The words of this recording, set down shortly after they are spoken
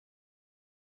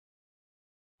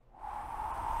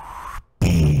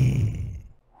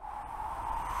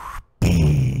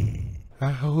Hey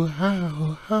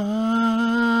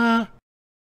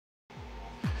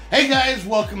guys,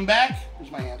 welcome back. Here's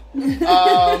my hand.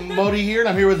 Modii here, and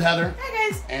I'm here with Heather. Hi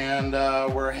guys. And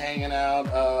we're hanging out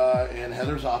in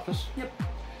Heather's office. Yep.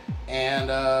 And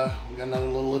we got another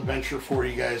little adventure for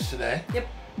you guys today. Yep.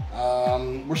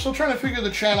 We're still trying to figure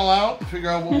the channel out, figure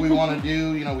out what we want to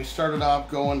do. You know, we started off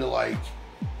going to like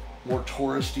more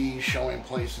touristy, showing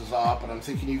places off, but I'm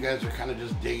thinking you guys are kind of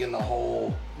just digging the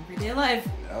whole everyday life.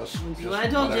 You know, just what I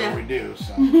told whatever you. we do.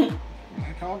 So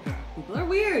I told you. People are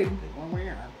weird. People are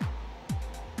weird.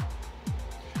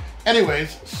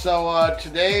 Anyways, so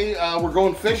today we're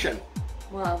going fishing.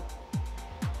 Well,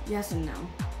 yes and no.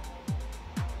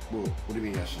 Well, what do you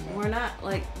mean yes and no? We're not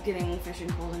like getting fishing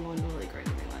poles and going to a lake or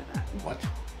anything like that. What?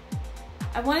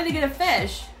 I wanted to get a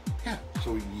fish. Yeah,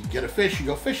 so you get a fish, you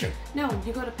go fishing. No,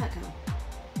 you go to Petco.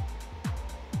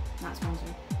 Not sponsored.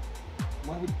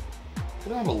 Why would... We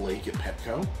don't have a lake at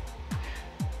Petco.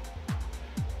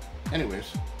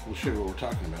 Anyways, we'll show you what we're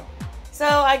talking about. So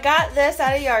I got this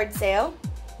at a yard sale.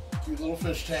 Cute little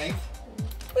fish tank.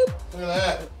 Boop. Look at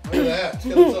that. Look at that. It's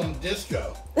got its own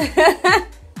disco.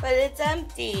 But it's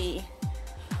empty.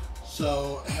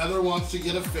 So Heather wants to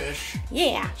get a fish.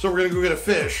 Yeah. So we're going to go get a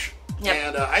fish. Yep.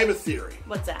 And I have a theory.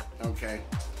 What's that? Okay.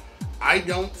 I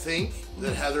don't think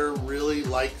that Heather really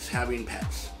likes having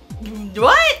pets.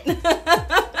 What?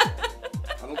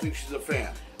 I don't think she's a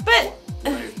fan. But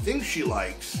what I think she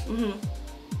likes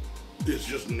is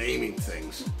just naming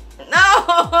things.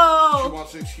 no. She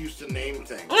wants an excuse to name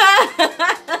things.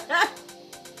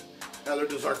 Heather,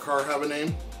 does our car have a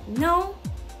name? No.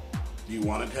 Do you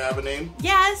want it to have a name?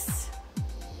 Yes.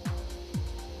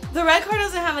 The red car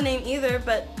doesn't have a name either,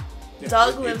 but Yeah,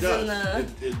 Doug it lives does. in the.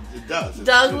 It does.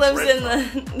 Doug it's lives red in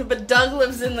car. the. But Doug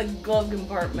lives in the glove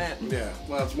compartment. Yeah,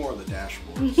 well, it's more of the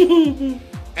dashboard. So.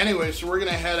 Anyway, so we're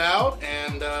gonna head out,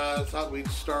 and thought we'd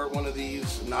start one of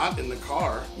these not in the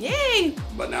car. Yay!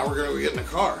 But now we're gonna go get in the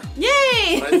car.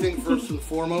 Yay! But I think first and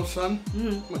foremost, son,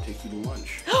 I'm gonna take you to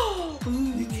lunch.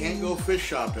 You can't go fish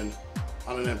shopping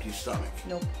on an empty stomach.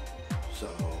 Nope. So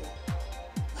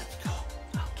let's go.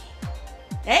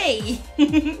 Okay.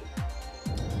 Hey.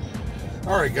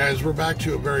 All right, guys, we're back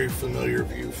to a very familiar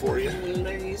view for you.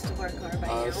 They're used to our car by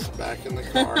Us now. back in the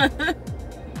car.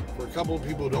 For a couple of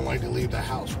people who don't like to leave the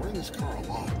house, we're in this car a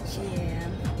lot. So.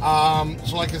 Yeah.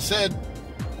 So like I said,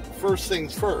 first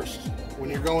things first, when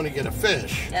you're going to get a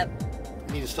fish, Yep.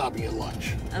 you need to stop and get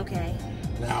lunch. Okay.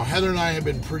 Now, Heather and I have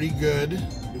been pretty good.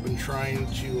 We've been trying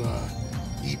to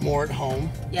eat more at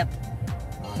home. Yep.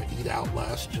 Eat out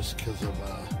less just because of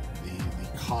the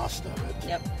cost of it.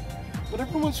 Yep. But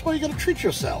every once in a while, you got to treat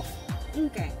yourself.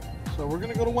 Okay. So we're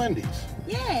going to go to Wendy's.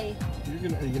 Yay. Are you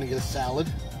going to get a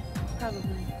salad? Probably.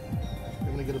 I'm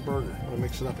going to get a burger. I'm going to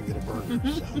mix it up and get a burger.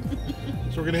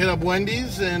 So we're going to hit up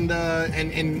Wendy's, and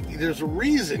there's a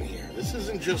reason here. This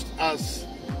isn't just us,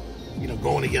 you know,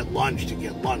 going to get lunch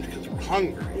because we're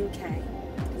hungry. Okay.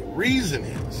 The reason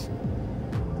is,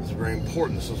 this is very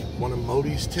important. This is one of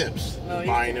Modii's tips in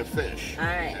buying a fish. All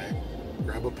right. Okay?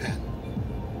 Grab a pen.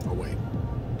 Oh, wait.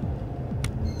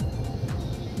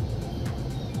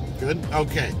 Good?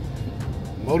 Okay.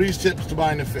 Modii's tips to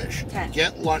buying a fish. Okay.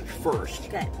 Get lunch first.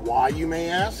 Okay. Why, you may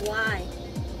ask? Why?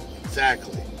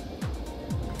 Exactly.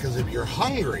 Because if you're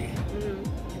hungry,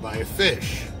 you buy a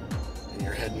fish, and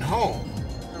you're heading home.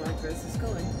 I like where this is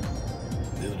going.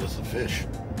 Neither does the fish.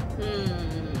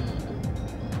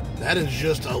 That is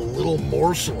just a little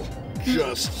morsel,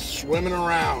 just swimming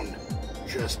around,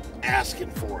 just asking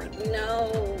for it.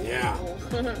 No. Yeah.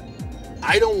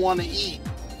 I don't want to eat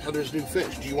Heather's new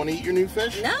fish. Do you want to eat your new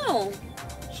fish? No.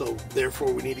 So,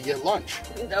 therefore, we need to get lunch.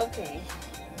 Okay.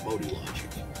 Modii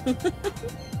logic.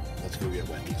 Let's go get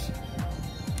Wendy's.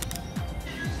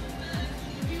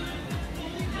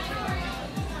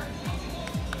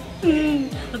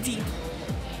 Deep.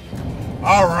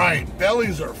 All right,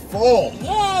 bellies are full.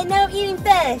 Yay, no eating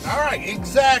fish. All right,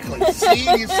 exactly. See,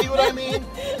 you see what I mean?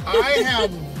 I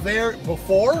have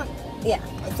before, Yeah.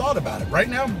 I thought about it. Right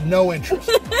now, no interest.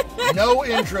 No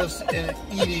interest in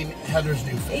eating Heather's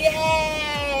new fish.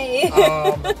 Yay!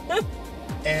 But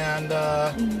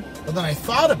then I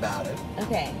thought about it,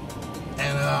 Okay.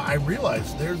 and I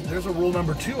realized there's a rule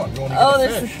number 2 on going to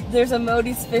get a fish. There's a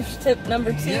Modii's fish tip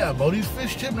number 2. Yeah, Modii's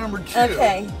fish tip number 2.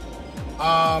 Okay.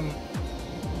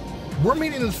 We're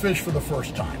meeting this fish for the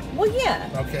first time. Well, yeah.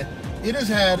 Okay. It has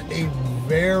had a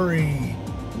very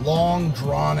long,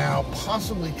 drawn-out,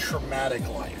 possibly traumatic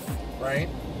life, right?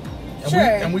 And Sure.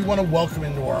 and we want to welcome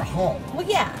into our home. Well,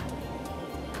 yeah.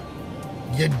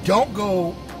 You don't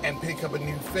go and pick up a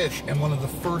new fish, and one of the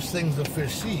first things the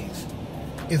fish sees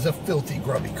is a filthy,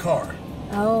 grubby car.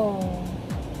 Oh.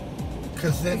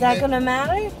 Because then Is that going to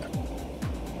matter?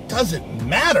 Doesn't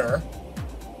matter.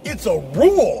 It's a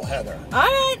rule, Heather. All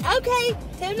right, okay.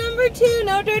 Tip number 2,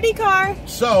 no dirty car.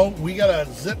 So we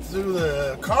gotta zip through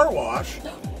the car wash,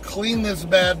 clean this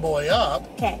bad boy up,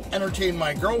 entertain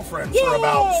my girlfriend for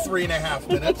about 3.5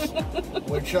 minutes,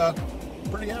 which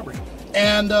pretty average.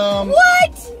 And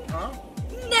what? Huh?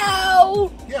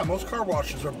 No. Yeah, most car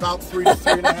washes are about 3 to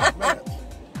 3.5 minutes.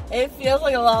 It feels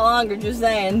like a lot longer, just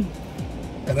saying.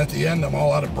 And at the end, I'm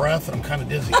all out of breath and I'm kind of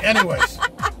dizzy. Anyways,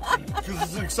 because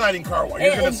it's an exciting car wash.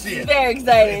 You're going to see it. It's very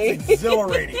exciting. It's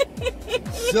exhilarating.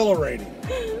 Exhilarating.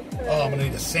 Oh, I'm going to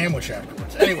need a sandwich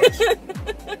afterwards. Anyways.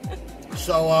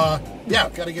 So, yeah,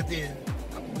 got to get the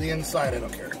inside. I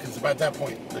don't care. Because by that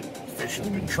point, the fish has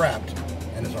been trapped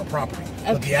and is our property.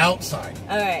 Okay. But the outside,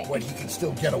 when he can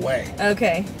still get away.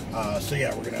 Okay. So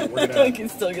yeah, we're gonna. We can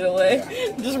still get away.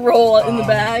 Yeah. Just roll it in the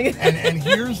bag. and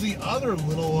here's the other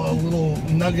little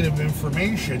nugget of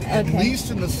information. At least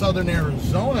in the southern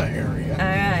Arizona area.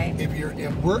 If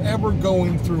we're ever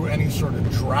going through any sort of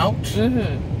drought,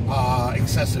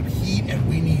 excessive heat, and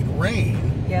we need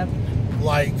rain. Yep.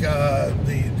 Like the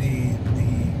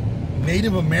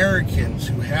Native Americans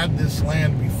who had this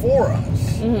land before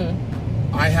us.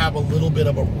 I have a little bit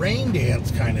of a rain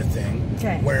dance kind of thing,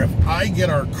 where if I get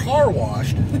our car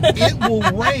washed, it will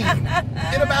rain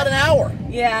in about an hour.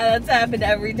 Yeah, that's happened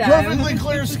every time. Perfectly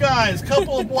clear skies,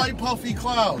 couple of light puffy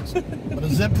clouds. But a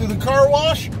zip through the car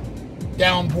wash,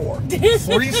 downpour.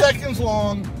 3 seconds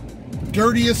long,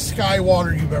 dirtiest sky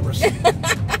water you've ever seen.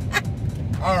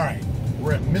 All right,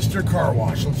 we're at Mr. Car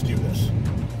Wash. Let's do this.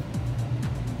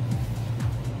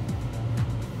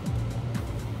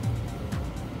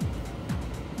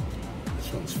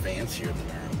 This one's fancier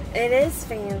than ours. It is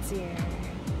fancier.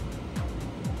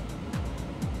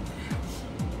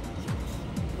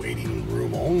 Waiting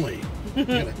room only. We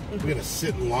gotta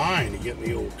sit in line to get in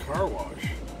the old car wash.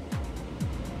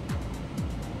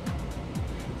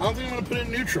 I don't think I'm gonna put it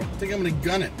in neutral. I think I'm gonna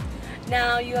gun it.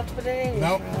 No, you have to put it in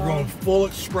neutral. Nope, we're going full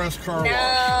express car wash.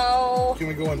 No. Can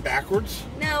we go in backwards?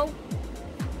 No.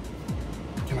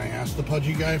 Can I ask the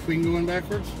pudgy guy if we can go in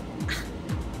backwards?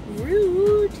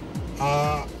 Rude.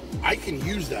 I can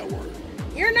use that word.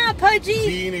 You're not pudgy.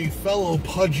 Being a fellow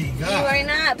pudgy guy. You are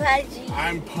not pudgy.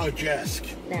 I'm pudgesque.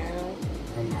 No.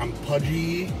 I'm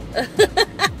pudgy.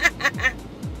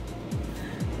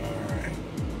 Alright.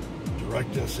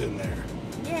 Direct us in there.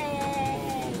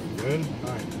 Yay. Good?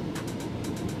 Alright.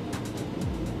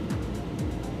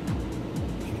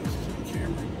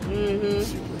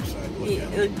 Super excited. Look at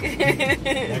him.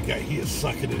 That guy, he is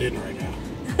sucking it in right now.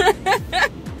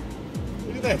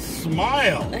 Look at that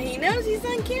smile. He knows he's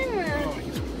on camera. Oh,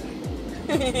 he's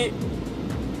pretty.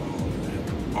 Oh, that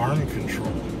arm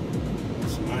control.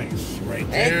 That's nice. Right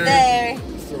there. Right there.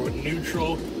 Throw it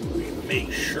neutral. We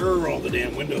make sure all the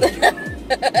damn windows are on.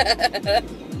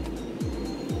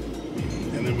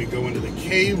 And then we go into the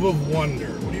Cave of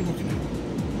Wonder. What are you looking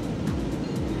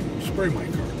at? Spray my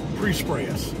car. Pre-spray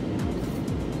us.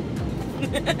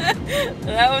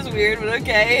 That was weird, but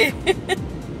okay. He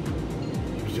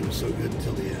was doing so good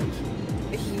until the end.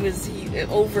 He was an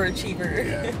overachiever.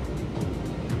 Yeah.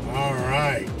 All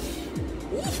right.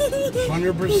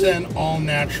 100%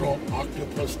 all-natural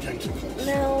octopus tentacles.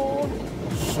 No.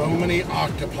 So many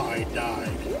octopi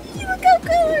died. Look how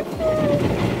colorful.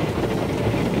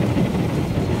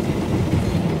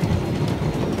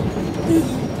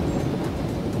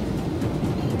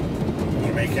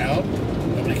 Make out.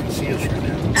 Nobody can see us right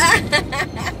now.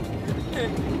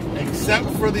 Except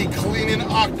for the cleaning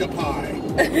octopi.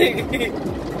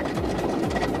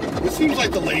 This seems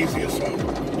like the laziest one.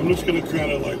 I'm just going to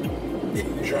kind of like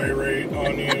gyrate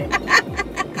on you.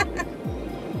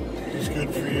 It's good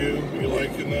for you. You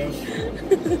liking this?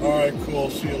 Alright, cool.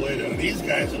 See you later. And these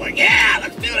guys are like, yeah,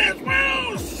 let's do this.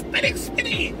 Whoa, spinny,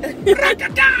 spinny.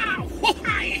 Ra-da-da.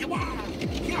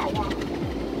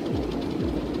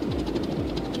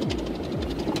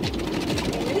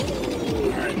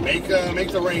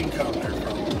 Make the rain come there,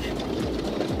 Carlos.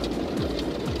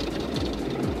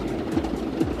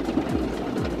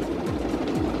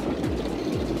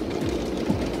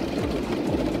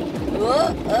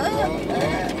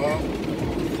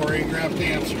 Choreographed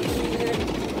dancers.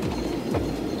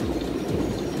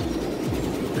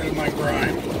 Get rid of my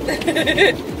grime.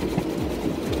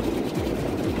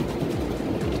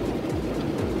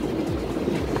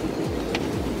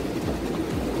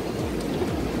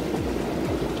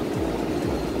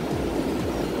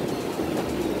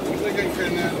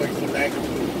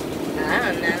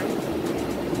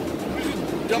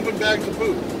 Dumping bags of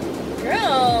poop.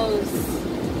 Gross.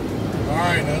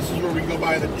 Alright, now this is where we go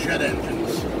by the jet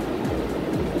engines.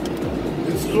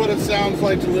 This is what it sounds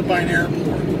like to live by an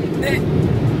airport.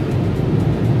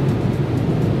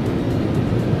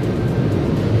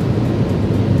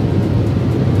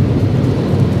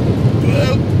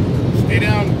 Whoa. Stay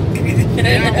down. Stay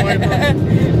down, wiper.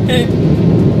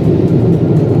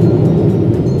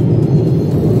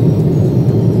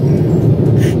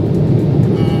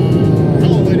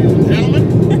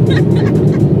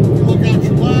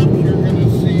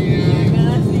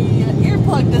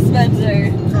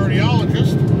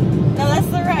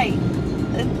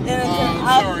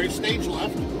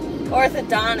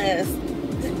 Orthodontist.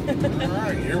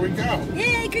 Alright, here we go.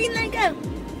 Yay, green light, go.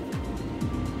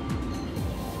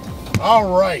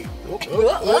 Alright.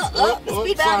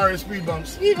 Speed bump. Sorry, speed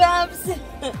bumps. Speed bumps.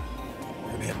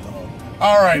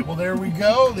 Alright, well there we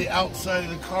go. The outside of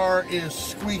the car is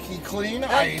squeaky clean.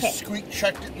 Okay. I squeak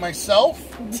checked it myself.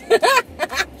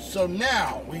 So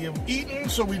now we have eaten,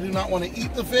 so we do not want to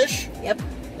eat the fish. Yep.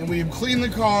 And we have cleaned the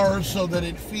car so that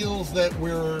it feels that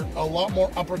we're a lot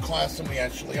more upper class than we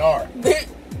actually are.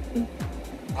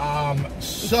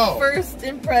 So first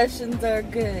impressions are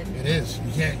good. it is.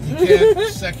 You can't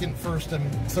second, first, and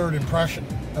third impression.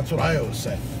 That's what I always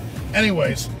say.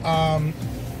 Anyways,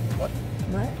 what?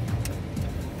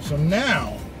 So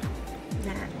now,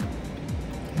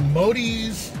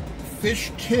 Modi's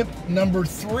fish tip number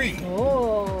 3.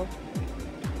 Oh.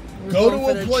 Go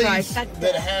to a place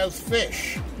that has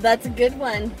fish. That's a good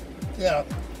one. Yeah.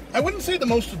 I wouldn't say the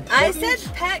most important. I said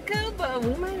Petco, but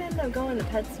we might end up going to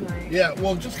PetSmart. Yeah,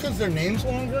 well, just because their name's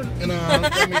longer, and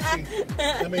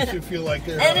that makes you feel like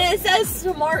they're... And it says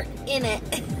smart in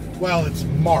it. Well, it's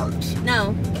Mart.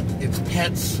 No. It's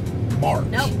PetSmart.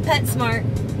 No, PetSmart.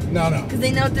 No. Because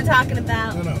they know what they're talking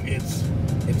about. No, it's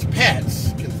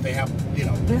pets, because they have,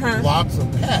 lots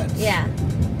of pets. Yeah.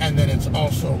 And then it's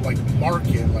also like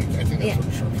market, like I think that's what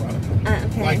it's short for. I don't know.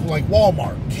 Okay. Like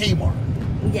Walmart, Kmart.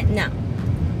 Yeah, no.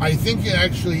 I think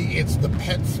it's the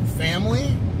Pets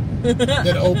family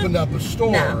that opened up a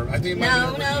store. No. I think it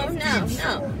might be a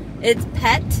store. It's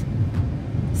Pet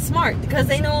Smart because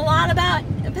they know a lot about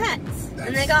pets.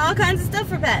 And they got all kinds of stuff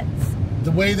for pets.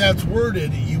 The way that's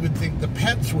worded, you would think the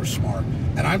pets were smart.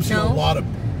 And I'm seeing a lot of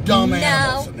dumb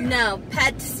animals in there. No,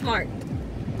 Pet Smart.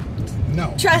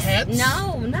 No. Trust. Pets?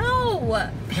 No.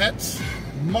 Pets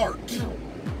Mart. No.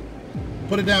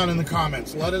 Put it down in the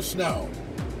comments. Let us know.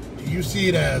 Do you see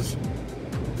it as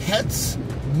Pets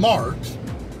Mart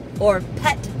or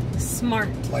Pet Smart?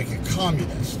 Like a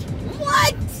communist.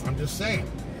 What? I'm just saying.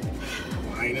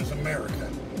 Mine is America.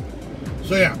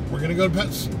 So yeah, we're gonna go to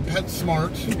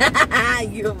PetSmart.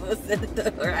 You almost said it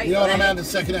the right You know what way. I'm at the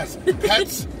second S.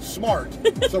 PetSmart.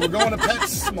 So we're going to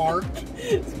PetSmart.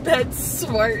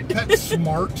 PetSmart.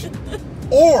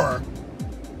 PetSmart. Or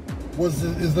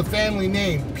is the family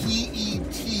name PETSM?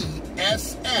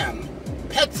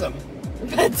 Petsum.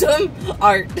 Petsum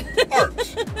Art.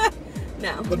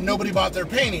 No. But nobody bought their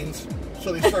paintings,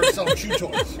 so they started selling chew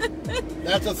toys.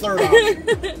 That's a third option.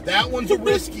 That one's a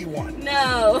risky one.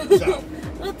 No. So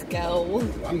let's go.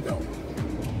 I'm going.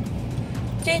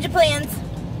 Change of plans.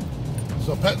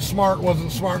 So PetSmart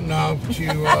wasn't smart enough to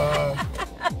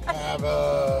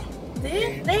have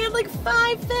They had like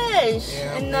 5 fish,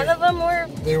 yeah, and none of them were.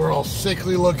 They were all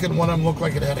sickly looking. One of them looked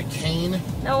like it had a cane.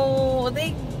 No,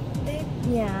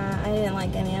 yeah, I didn't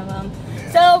like any of them.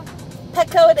 Yeah. So,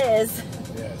 Petco it is.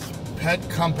 Yes, Pet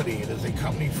Company. It is a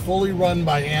company fully run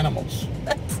by animals.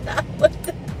 That's not what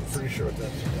that is. Pretty sure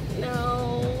that's.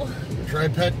 No. We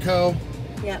tried Petco.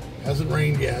 Yep. Hasn't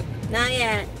rained yet. Not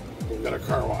yet. We've got a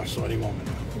car wash, so any moment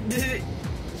now.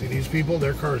 See these people?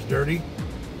 Their car's dirty.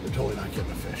 They're totally not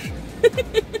getting a fish.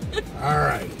 All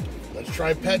right, let's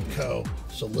try Petco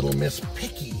so little Miss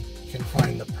Picky can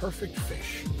find the perfect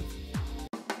fish.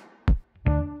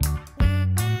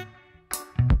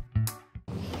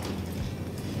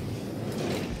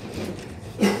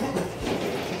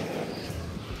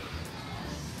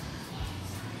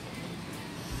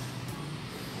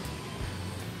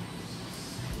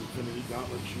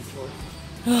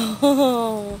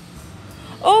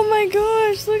 Oh my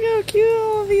gosh, look how cute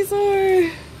all of these are.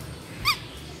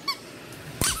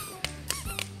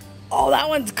 Oh, that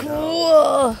one's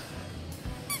cool.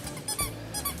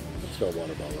 Let's go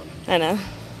water bottle. I know.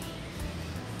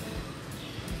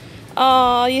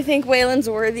 Oh, you think Waylon's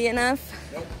worthy enough?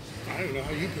 Nope. I don't know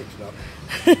how you picked it up.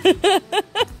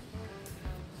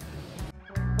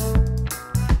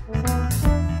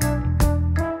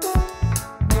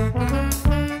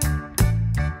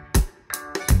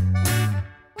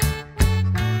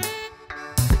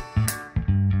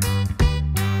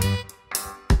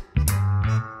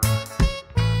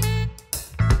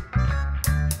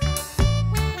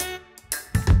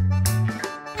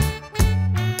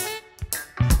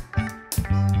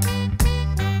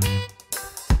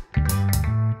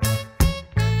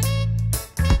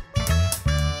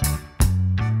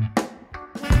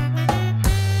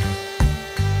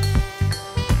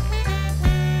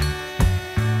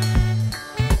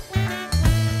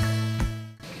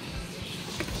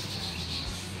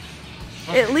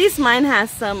 At least mine has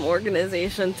some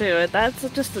organization to it. That's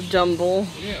just a jumble.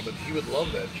 Yeah, but he would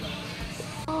love that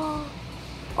jumble.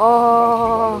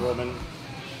 Oh. Wonder Woman,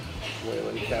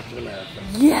 Wayland, Captain America.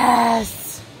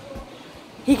 Yes.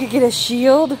 He could get a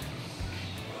shield,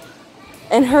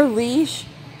 and her leash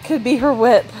could be her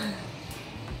whip.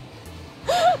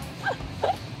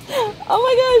 Oh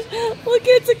my gosh! Look,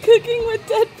 it's a cooking with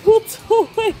Deadpool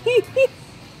toy.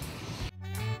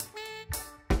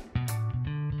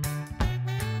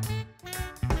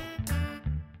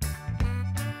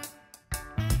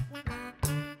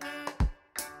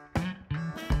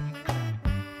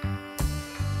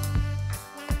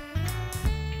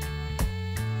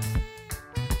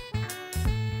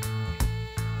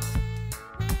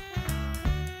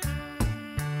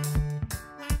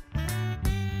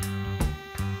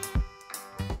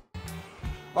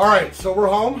 All right, so we're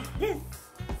home. Yes.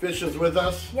 Fish is with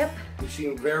us. Yep. He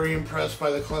seemed very impressed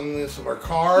by the cleanliness of our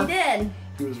car. He did.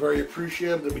 He was very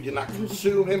appreciative that we did not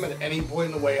consume him at any point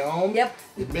in the way home. Yep.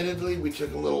 Admittedly, we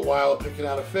took a little while picking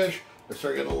out a fish. I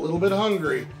started getting a little bit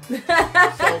hungry.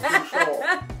 Self-control.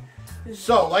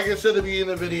 So, like I said at the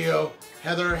beginning of the video,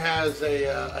 Heather has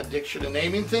a addiction to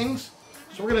naming things.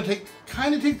 So we're gonna take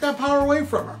that power away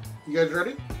from her. You guys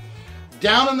ready?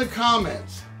 Down in the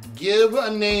comments, give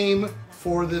a name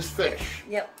for this fish.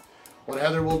 Yep. What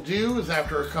Heather will do is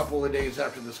after a couple of days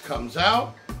after this comes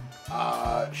out,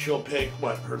 she'll pick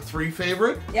her 3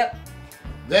 favorite. Yep.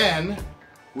 Then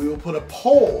we will put a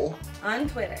poll on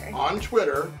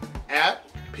Twitter at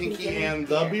Pinky and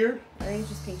the Beard. I think it's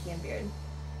just Pinky and Beard.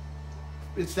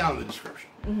 It's down in the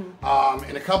description. Mm-hmm.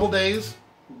 In a couple days,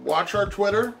 watch our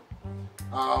Twitter.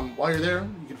 While you're there,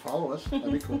 you can follow us.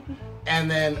 That'd be cool. And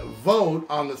then vote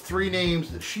on the 3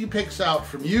 names that she picks out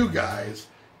from you guys,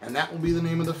 and that will be the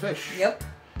name of the fish. Yep.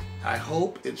 I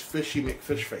hope it's Fishy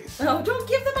McFishface. Oh, don't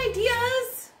give them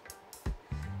ideas.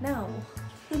 No.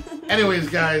 Anyways,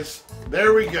 guys,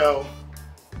 there we go.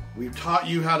 We've taught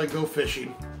you how to go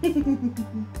fishing. And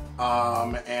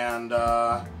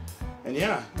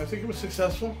yeah, I think it was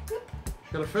successful.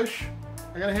 She got a fish,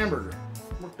 I got a hamburger.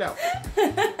 Worked out.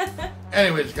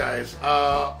 Anyways, guys,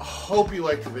 hope you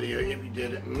liked the video. If you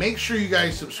did, make sure you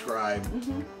guys subscribe.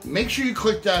 Make sure you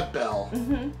click that bell,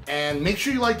 and make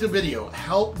sure you like the video.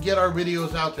 Help get our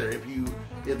videos out there.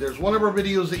 If there's one of our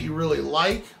videos that you really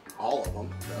like, all of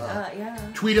them, yeah.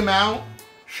 tweet them out,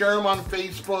 share them on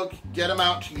Facebook, get them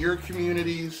out to your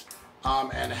communities,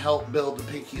 and help build the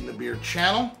Pinky and the Beard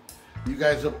channel. You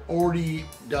guys have already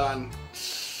done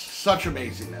such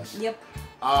amazingness. Yep.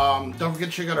 Don't forget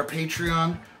to check out our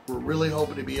Patreon. We're really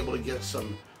hoping to be able to get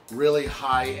some really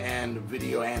high-end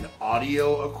video and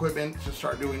audio equipment to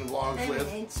start doing vlogs with.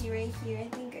 I'm itchy right here. I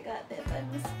think I got bit by a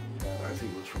mosquito. I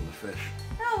think it was from the fish.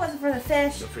 No, it wasn't for the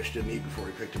fish. The fish didn't eat before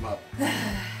we picked him up.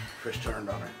 Fish turned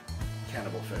on her.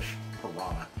 Cannibal fish.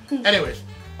 Piranha. Anyways,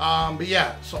 but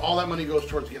yeah, so all that money goes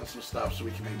towards getting some stuff so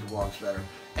we can make the vlogs better.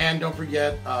 And don't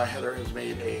forget, Heather has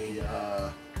made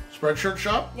a Spreadshirt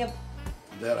shop. Yep.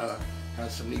 That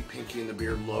has some neat Pinky and the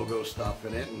Beard logo stuff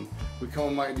in it, and we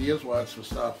come up with ideas. We'll add some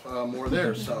stuff more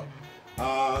there. So,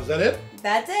 is that it?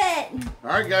 That's it. All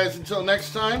right, guys. Until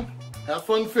next time, have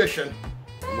fun fishing,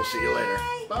 and we'll see you later.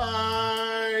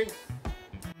 Bye.